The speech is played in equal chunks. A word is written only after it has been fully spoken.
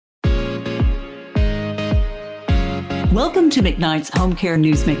Welcome to McKnight's Home Care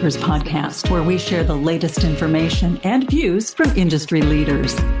Newsmakers podcast, where we share the latest information and views from industry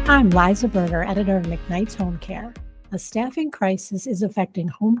leaders. I'm Liza Berger, editor of McKnight's Home Care. A staffing crisis is affecting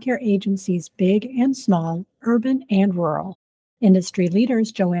home care agencies big and small, urban and rural. Industry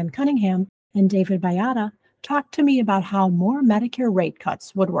leaders Joanne Cunningham and David Baiada talked to me about how more Medicare rate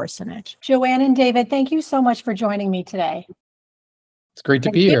cuts would worsen it. Joanne and David, thank you so much for joining me today. It's great to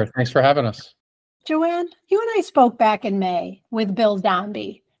be here. Thanks for having us. Joanne, you and I spoke back in May with Bill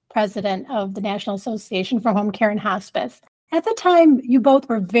Dombey, president of the National Association for Home Care and Hospice. At the time, you both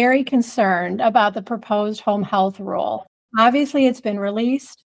were very concerned about the proposed home health rule. Obviously, it's been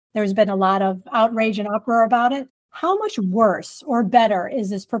released. There's been a lot of outrage and uproar about it. How much worse or better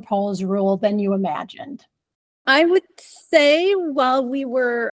is this proposed rule than you imagined? I would say while we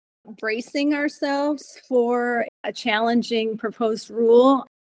were bracing ourselves for a challenging proposed rule,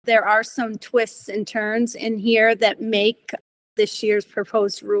 there are some twists and turns in here that make this year's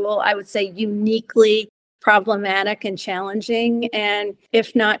proposed rule, I would say, uniquely problematic and challenging. And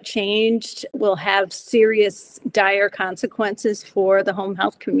if not changed, will have serious, dire consequences for the home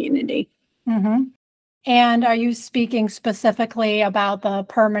health community. Mm-hmm. And are you speaking specifically about the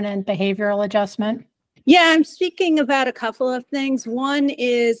permanent behavioral adjustment? Yeah, I'm speaking about a couple of things. One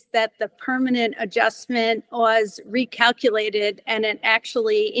is that the permanent adjustment was recalculated and it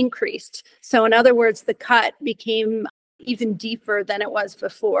actually increased. So in other words, the cut became even deeper than it was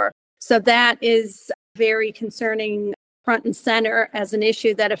before. So that is very concerning front and center as an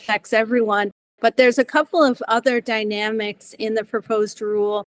issue that affects everyone. But there's a couple of other dynamics in the proposed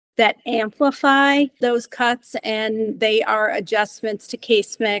rule that amplify those cuts, and they are adjustments to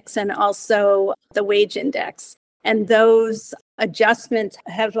case mix and also the wage index. And those adjustments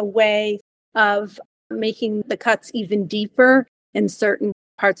have a way of making the cuts even deeper in certain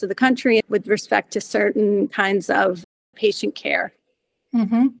parts of the country with respect to certain kinds of patient care.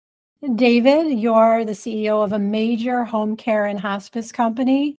 Mm-hmm. David, you're the CEO of a major home care and hospice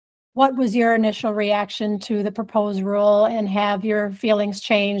company. What was your initial reaction to the proposed rule, and have your feelings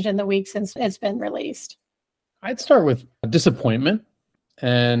changed in the week since it's been released? I'd start with disappointment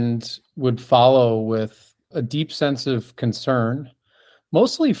and would follow with a deep sense of concern,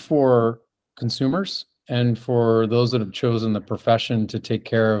 mostly for consumers and for those that have chosen the profession to take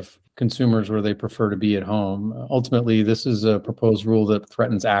care of consumers where they prefer to be at home. Ultimately, this is a proposed rule that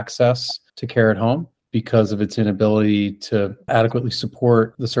threatens access to care at home because of its inability to adequately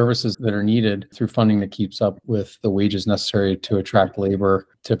support the services that are needed through funding that keeps up with the wages necessary to attract labor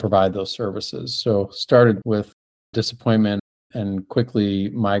to provide those services. So started with disappointment and quickly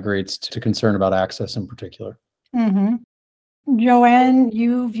migrates to concern about access in particular. Mm-hmm. Joanne,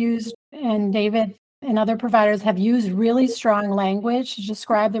 you've used, and David and other providers have used really strong language to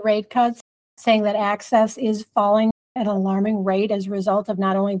describe the rate cuts, saying that access is falling at an alarming rate as a result of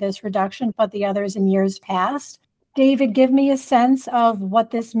not only this reduction, but the others in years past. David, give me a sense of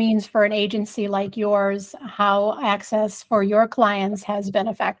what this means for an agency like yours, how access for your clients has been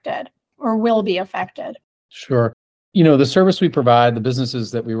affected or will be affected. Sure. You know, the service we provide, the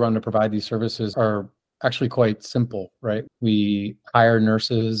businesses that we run to provide these services are actually quite simple, right? We hire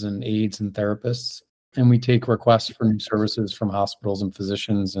nurses and aides and therapists, and we take requests for new services from hospitals and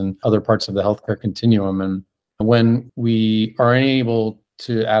physicians and other parts of the healthcare continuum. And when we are unable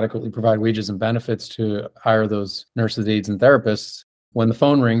to adequately provide wages and benefits to hire those nurses, aides, and therapists, when the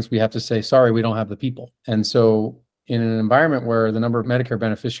phone rings, we have to say, sorry, we don't have the people. And so in an environment where the number of Medicare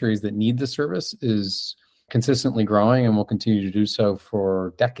beneficiaries that need the service is consistently growing and will continue to do so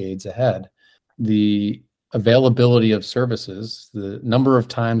for decades ahead, the availability of services, the number of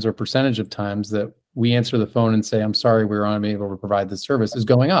times or percentage of times that we answer the phone and say, I'm sorry, we're unable to provide this service, is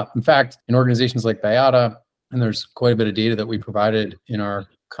going up. In fact, in organizations like Baiada, and there's quite a bit of data that we provided in our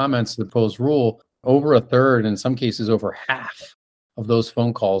comments to the proposed rule, over a third, in some cases over half of those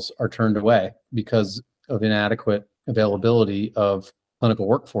phone calls are turned away because of inadequate availability of clinical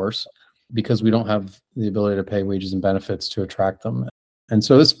workforce, because we don't have the ability to pay wages and benefits to attract them. And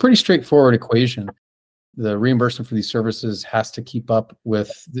so it's a pretty straightforward equation. The reimbursement for these services has to keep up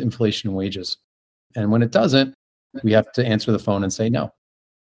with the inflation in wages. And when it doesn't, we have to answer the phone and say no.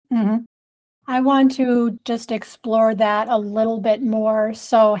 Mm-hmm. I want to just explore that a little bit more.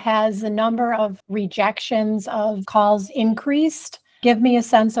 So has the number of rejections of calls increased? Give me a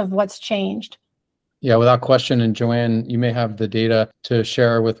sense of what's changed. Yeah, without question. And Joanne, you may have the data to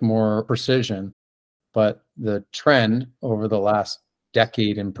share with more precision, but the trend over the last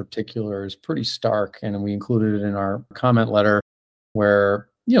decade in particular is pretty stark. And we included it in our comment letter where,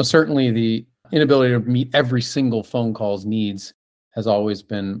 certainly the inability to meet every single phone call's needs has always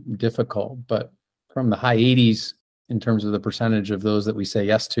been difficult. But from the high 80s in terms of the percentage of those that we say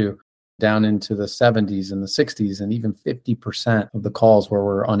yes to, down into the 70s and the 60s, and even 50% of the calls where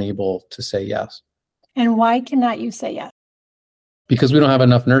we're unable to say yes. And why cannot you say yes? Because we don't have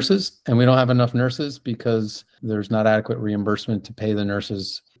enough nurses, and we don't have enough nurses because there's not adequate reimbursement to pay the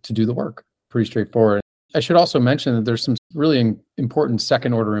nurses to do the work. Pretty straightforward. I should also mention that there's some really important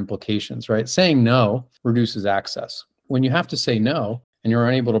second order implications, right? Saying no reduces access. When you have to say no and you're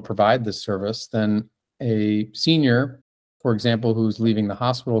unable to provide this service, then a senior, for example, who's leaving the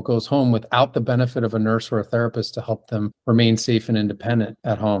hospital goes home without the benefit of a nurse or a therapist to help them remain safe and independent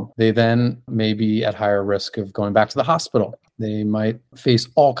at home. They then may be at higher risk of going back to the hospital. They might face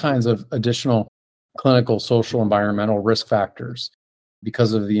all kinds of additional clinical, social, environmental risk factors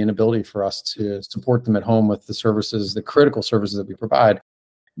because of the inability for us to support them at home with the services, the critical services that we provide.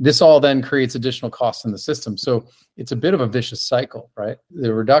 This all then creates additional costs in the system. So it's a bit of a vicious cycle, right?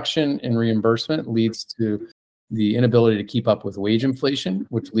 The reduction in reimbursement leads to the inability to keep up with wage inflation,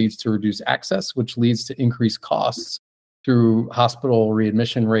 which leads to reduced access, which leads to increased costs through hospital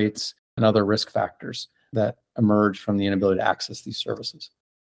readmission rates and other risk factors that emerge from the inability to access these services.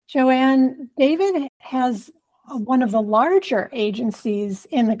 Joanne, David has one of the larger agencies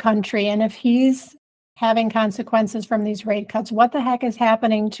in the country, and if he's having consequences from these rate cuts, what the heck is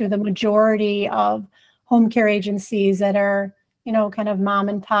happening to the majority of home care agencies that are, kind of mom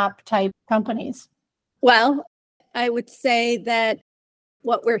and pop type companies? Well, I would say that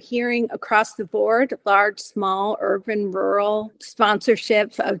what we're hearing across the board, large, small, urban, rural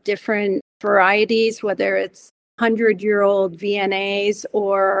sponsorships of different varieties, whether it's 100-year-old VNAs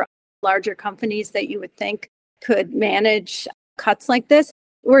or larger companies that you would think could manage cuts like this.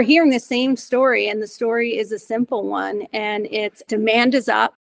 We're hearing the same story, and the story is a simple one, and it's demand is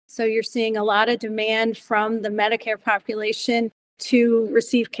up. So you're seeing a lot of demand from the Medicare population to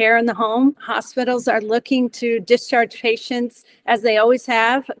receive care in the home. Hospitals are looking to discharge patients, as they always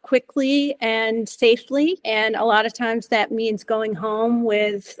have, quickly and safely. And a lot of times that means going home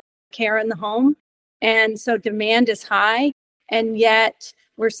with care in the home. And so demand is high. And yet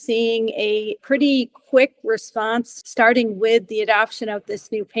we're seeing a pretty quick response, starting with the adoption of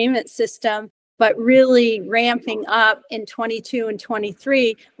this new payment system, but really ramping up in 22 and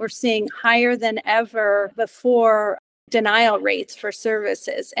 23. We're seeing higher than ever before denial rates for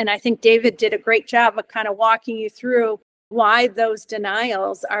services. And I think David did a great job of kind of walking you through why those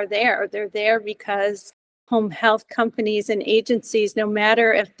denials are there. They're there because home health companies and agencies, no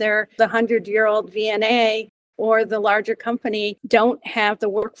matter if they're the 100-year-old VNA or the larger company, don't have the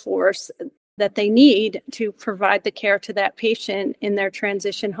workforce that they need to provide the care to that patient in their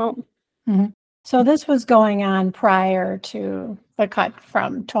transition home. Mm-hmm. So this was going on prior to the cut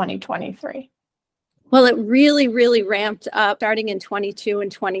from 2023. Well, it really, really ramped up starting in 22 and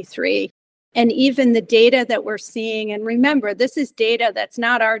 23. And even the data that we're seeing, and remember, this is data that's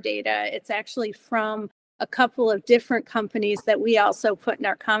not our data. It's actually from a couple of different companies that we also put in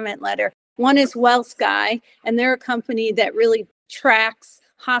our comment letter. One is WellSky, and they're a company that really tracks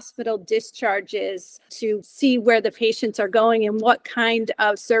hospital discharges to see where the patients are going and what kind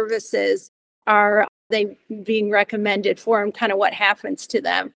of services are they being recommended for and kind of what happens to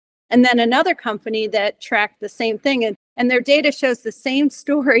them. And then another company that tracked the same thing, and their data shows the same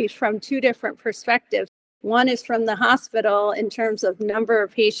story from two different perspectives. One is from the hospital in terms of number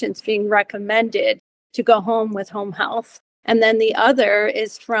of patients being recommended to go home with home health. And then the other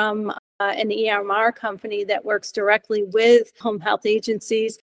is from an EMR company that works directly with home health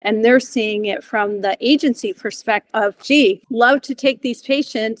agencies. And they're seeing it from the agency perspective of, gee, love to take these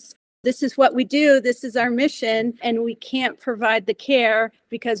patients. This is what we do. This is our mission. And we can't provide the care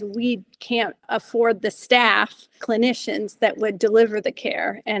because we can't afford the staff, clinicians that would deliver the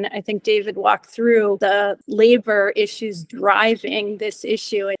care. And I think David walked through the labor issues driving this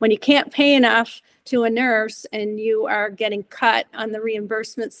issue. And when you can't pay enough to a nurse and you are getting cut on the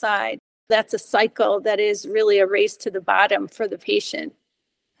reimbursement side, that's a cycle that is really a race to the bottom for the patient.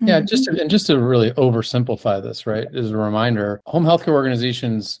 Yeah, just to really oversimplify this, right, as a reminder, home healthcare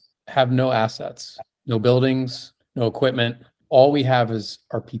organizations have no assets, no buildings, no equipment. All we have is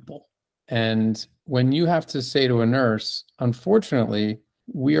our people. And when you have to say to a nurse, unfortunately,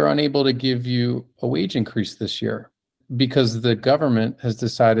 we are unable to give you a wage increase this year because the government has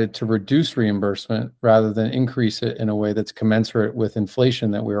decided to reduce reimbursement rather than increase it in a way that's commensurate with inflation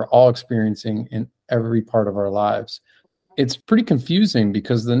that we are all experiencing in every part of our lives. It's pretty confusing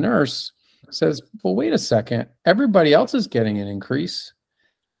because the nurse says, well, wait a second, everybody else is getting an increase.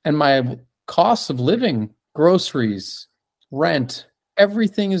 And my costs of living, groceries, rent,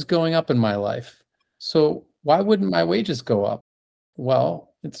 everything is going up in my life. So why wouldn't my wages go up?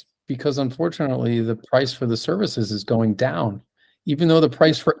 Well, it's because unfortunately, the price for the services is going down. Even though the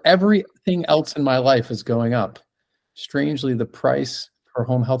price for everything else in my life is going up, strangely, the price for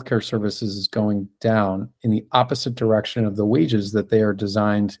home healthcare services is going down in the opposite direction of the wages that they are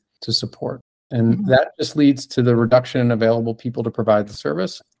designed to support. And that just leads to the reduction in available people to provide the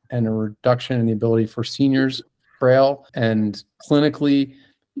service and a reduction in the ability for seniors, frail and clinically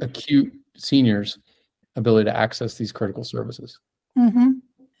acute seniors, ability to access these critical services. Mm-hmm.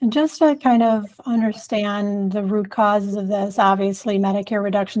 And just to kind of understand the root causes of this, obviously Medicare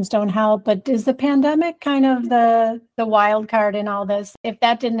reductions don't help, but is the pandemic kind of the wild card in all this? If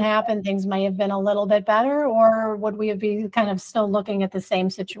that didn't happen, things might have been a little bit better, or would we be kind of still looking at the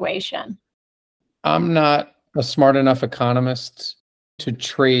same situation? I'm not a smart enough economist to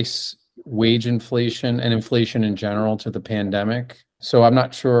trace wage inflation and inflation in general to the pandemic. So I'm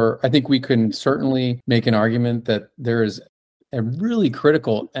not sure. I think we can certainly make an argument that there is a really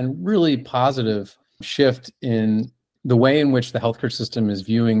critical and really positive shift in the way in which the healthcare system is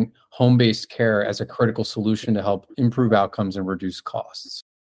viewing home-based care as a critical solution to help improve outcomes and reduce costs,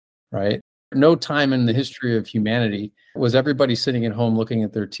 right? No time in the history of humanity was everybody sitting at home looking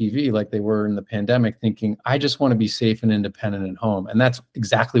at their TV like they were in the pandemic thinking, I just want to be safe and independent at home. And that's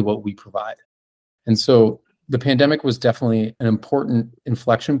exactly what we provide. And so the pandemic was definitely an important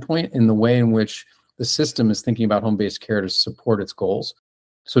inflection point in the way in which the system is thinking about home-based care to support its goals.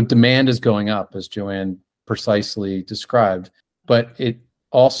 So demand is going up, as Joanne precisely described, but it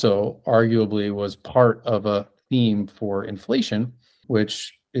also arguably was part of a theme for inflation,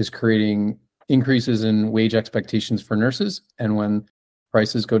 which is creating increases in wage expectations for nurses. And when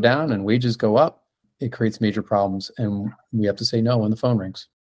prices go down and wages go up, it creates major problems. And we have to say no when the phone rings.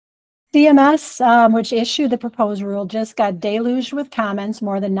 CMS, which issued the proposed rule, just got deluged with comments,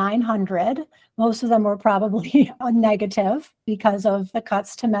 more than 900. Most of them were probably negative because of the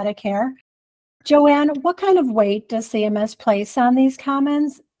cuts to Medicare. Joanne, what kind of weight does CMS place on these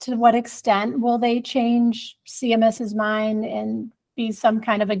comments? To what extent will they change CMS's mind and be some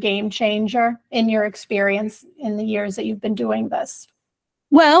kind of a game changer in your experience in the years that you've been doing this?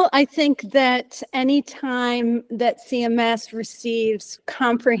 Well, I think that anytime that CMS receives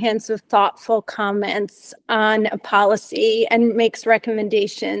comprehensive, thoughtful comments on a policy and makes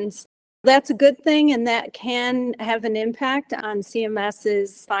recommendations, that's a good thing, and that can have an impact on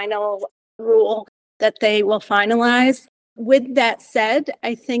CMS's final rule that they will finalize. With that said,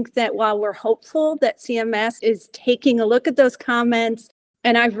 I think that while we're hopeful that CMS is taking a look at those comments,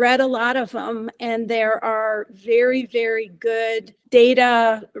 and I've read a lot of them, and there are very, very good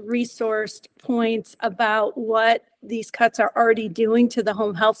data resourced points about what these cuts are already doing to the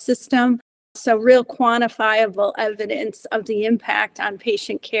home health system. So real quantifiable evidence of the impact on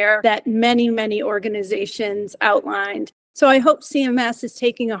patient care that many, many organizations outlined. So I hope CMS is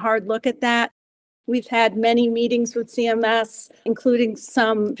taking a hard look at that. We've had many meetings with CMS, including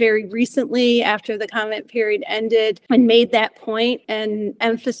some very recently after the comment period ended, and made that point and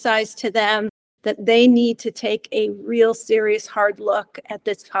emphasized to them that they need to take a real serious hard look at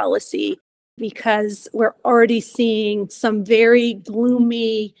this policy, because we're already seeing some very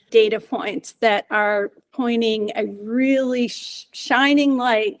gloomy data points that are pointing a really shining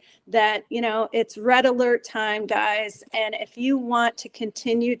light that, it's red alert time, guys. And if you want to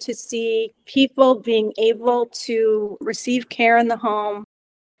continue to see people being able to receive care in the home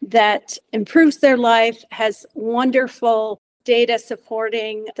that improves their life, has wonderful data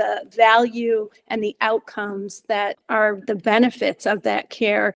supporting the value and the outcomes that are the benefits of that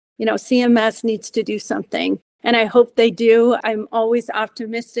care, CMS needs to do something. And I hope they do. I'm always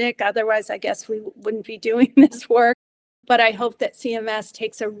optimistic. Otherwise, I guess we wouldn't be doing this work. But I hope that CMS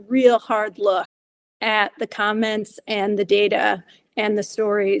takes a real hard look at the comments and the data and the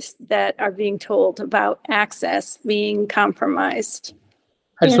stories that are being told about access being compromised.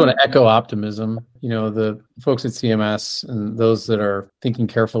 I just want to echo optimism. The folks at CMS and those that are thinking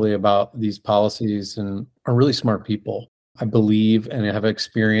carefully about these policies and are really smart people. I believe and have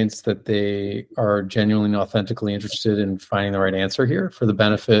experienced that they are genuinely and authentically interested in finding the right answer here for the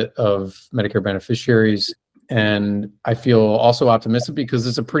benefit of Medicare beneficiaries. And I feel also optimistic because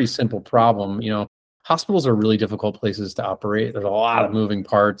it's a pretty simple problem. Hospitals are really difficult places to operate. There's a lot of moving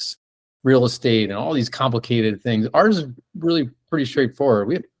parts, real estate and all these complicated things. Ours is really pretty straightforward.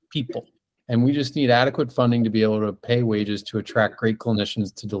 We have people, and we just need adequate funding to be able to pay wages to attract great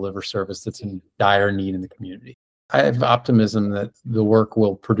clinicians to deliver service that's in dire need in the community. I have optimism that the work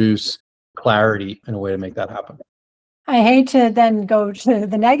will produce clarity in a way to make that happen. I hate to then go to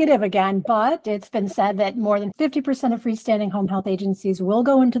the negative again, but it's been said that more than 50% of freestanding home health agencies will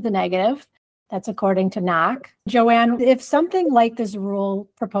go into the negative. That's according to NOC. Joanne, if something like this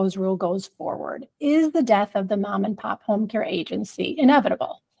proposed rule goes forward, is the death of the mom and pop home care agency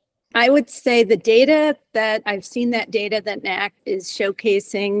inevitable? I would say the data that I've seen, that data that NAC is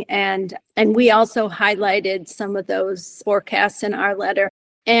showcasing, and we also highlighted some of those forecasts in our letter.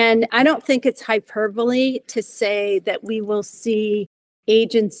 And I don't think it's hyperbole to say that we will see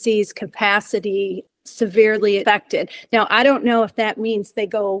agencies' capacity severely affected. Now, I don't know if that means they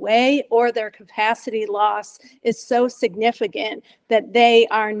go away or their capacity loss is so significant that they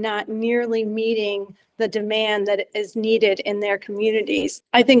are not nearly meeting the demand that is needed in their communities.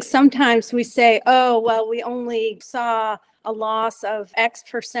 I think sometimes we say, oh, well, we only saw a loss of X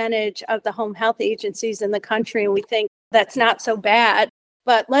percentage of the home health agencies in the country, and we think that's not so bad.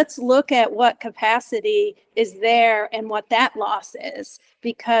 But let's look at what capacity is there and what that loss is,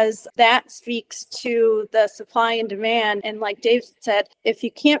 because that speaks to the supply and demand. And like Dave said, if you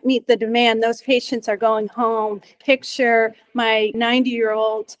can't meet the demand, those patients are going home. Picture my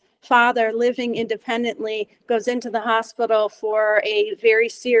 90-year-old father living independently, goes into the hospital for a very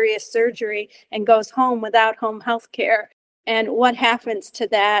serious surgery and goes home without home health care. And what happens to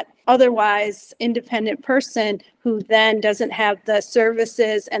that otherwise independent person who then doesn't have the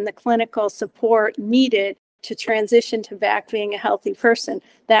services and the clinical support needed to transition to back being a healthy person?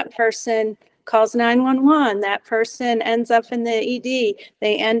 That person calls 911. That person ends up in the ED.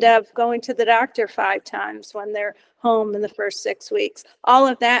 They end up going to the doctor 5 times when they're home in the first 6 weeks. All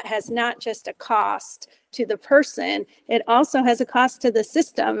of that has not just a cost to the person, it also has a cost to the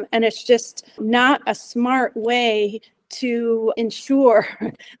system. And it's just not a smart way to ensure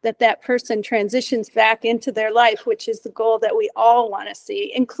that that person transitions back into their life, which is the goal that we all want to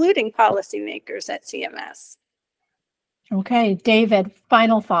see, including policymakers at CMS. Okay, David,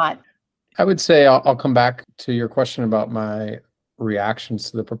 final thought. I would say I'll come back to your question about my reactions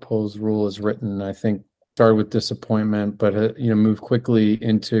to the proposed rule as written. I think started with disappointment, but moved quickly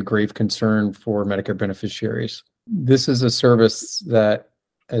into grave concern for Medicare beneficiaries. This is a service that,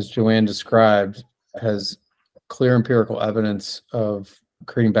 as Joanne described, has clear empirical evidence of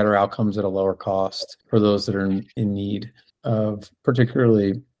creating better outcomes at a lower cost for those that are in need of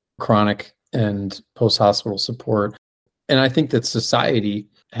particularly chronic and post-hospital support. And I think that society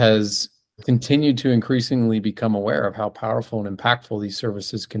has continued to increasingly become aware of how powerful and impactful these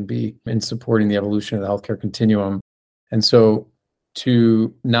services can be in supporting the evolution of the healthcare continuum. And so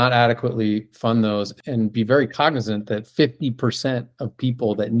to not adequately fund those and be very cognizant that 50% of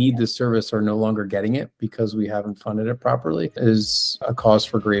people that need this service are no longer getting it because we haven't funded it properly is a cause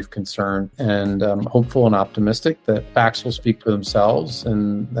for grave concern. And I'm hopeful and optimistic that facts will speak for themselves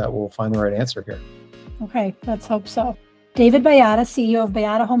and that we'll find the right answer here. Okay, let's hope so. David Baiada, CEO of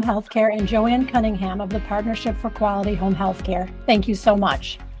Baiada Home Healthcare, and Joanne Cunningham of the Partnership for Quality Home Healthcare. Thank you so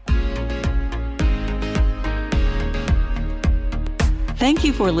much. Thank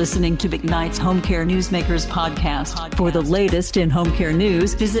you for listening to McKnight's Home Care Newsmakers podcast. For the latest in home care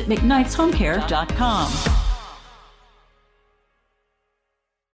news, visit mcknights.homecare.com.